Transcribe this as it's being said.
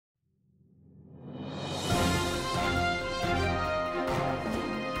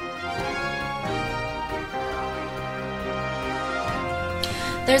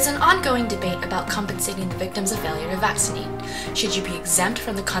There's an ongoing debate about compensating the victims of failure to vaccinate. Should you be exempt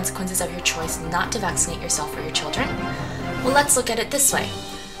from the consequences of your choice not to vaccinate yourself or your children? Well, let's look at it this way.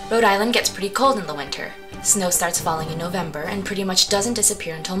 Rhode Island gets pretty cold in the winter. Snow starts falling in November and pretty much doesn't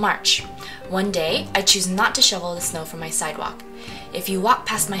disappear until March. One day, I choose not to shovel the snow from my sidewalk. If you walk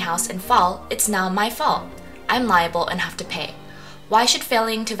past my house and fall, it's now my fault. I'm liable and have to pay. Why should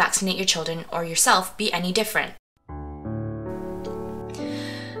failing to vaccinate your children or yourself be any different?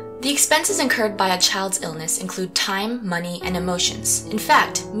 The expenses incurred by a child's illness include time, money, and emotions. In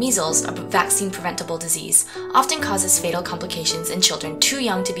fact, measles, a vaccine-preventable disease, often causes fatal complications in children too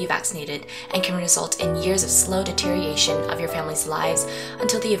young to be vaccinated and can result in years of slow deterioration of your family's lives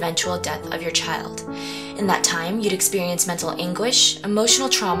until the eventual death of your child. In that time, you'd experience mental anguish, emotional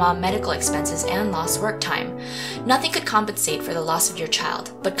trauma, medical expenses, and lost work time. Nothing could compensate for the loss of your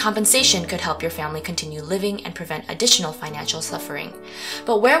child, but compensation could help your family continue living and prevent additional financial suffering.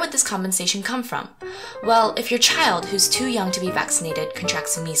 But where would this compensation come from? Well, if your child, who's too young to be vaccinated,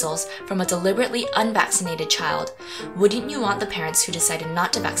 contracts measles from a deliberately unvaccinated child, wouldn't you want the parents who decided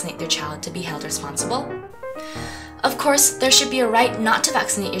not to vaccinate their child to be held responsible? Of course, there should be a right not to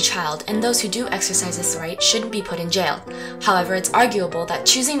vaccinate your child, and those who do exercise this right shouldn't be put in jail. However, it's arguable that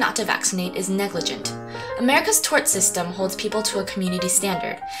choosing not to vaccinate is negligent. America's tort system holds people to a community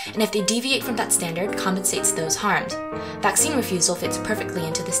standard, and if they deviate from that standard, compensates those harmed. Vaccine refusal fits perfectly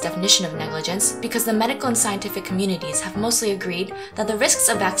into this definition of negligence because the medical and scientific communities have mostly agreed that the risks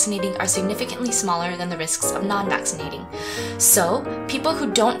of vaccinating are significantly smaller than the risks of non-vaccinating. So, people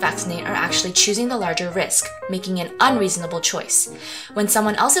who don't vaccinate are actually choosing the larger risk, making an unreasonable choice. When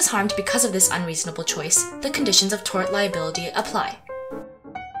someone else is harmed because of this unreasonable choice, the conditions of tort liability apply.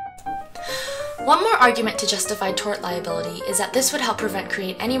 One more argument to justify tort liability is that this would help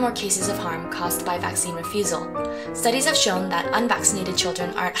create any more cases of harm caused by vaccine refusal. Studies have shown that unvaccinated children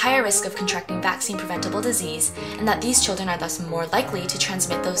are at higher risk of contracting vaccine-preventable disease, and that these children are thus more likely to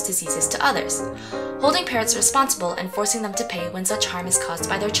transmit those diseases to others. Holding parents responsible and forcing them to pay when such harm is caused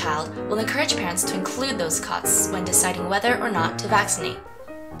by their child will encourage parents to include those costs when deciding whether or not to vaccinate.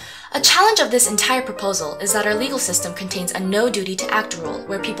 A challenge of this entire proposal is that our legal system contains a no duty to act rule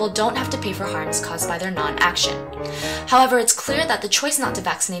where people don't have to pay for harms caused by their non-action. However, it's clear that the choice not to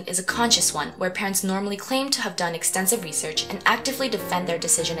vaccinate is a conscious one where parents normally claim to have done extensive research and actively defend their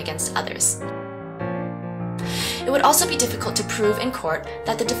decision against others. It would also be difficult to prove in court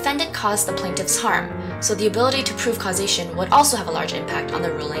that the defendant caused the plaintiff's harm, so the ability to prove causation would also have a large impact on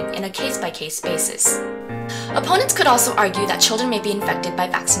the ruling in a case-by-case basis. Opponents could also argue that children may be infected by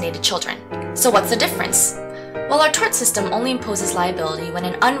vaccinated children. So what's the difference? Well, our tort system only imposes liability when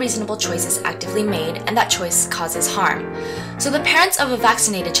an unreasonable choice is actively made and that choice causes harm. So the parents of a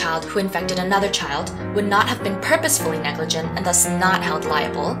vaccinated child who infected another child would not have been purposefully negligent and thus not held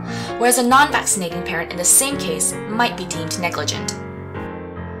liable, whereas a non-vaccinating parent in the same case might be deemed negligent.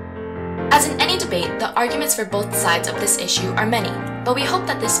 As in any debate, the arguments for both sides of this issue are many, but we hope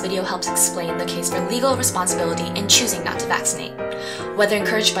that this video helps explain the case for legal responsibility in choosing not to vaccinate. Whether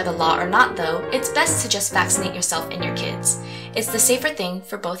encouraged by the law or not though, it's best to just vaccinate yourself and your kids. It's the safer thing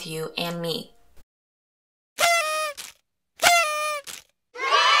for both you and me.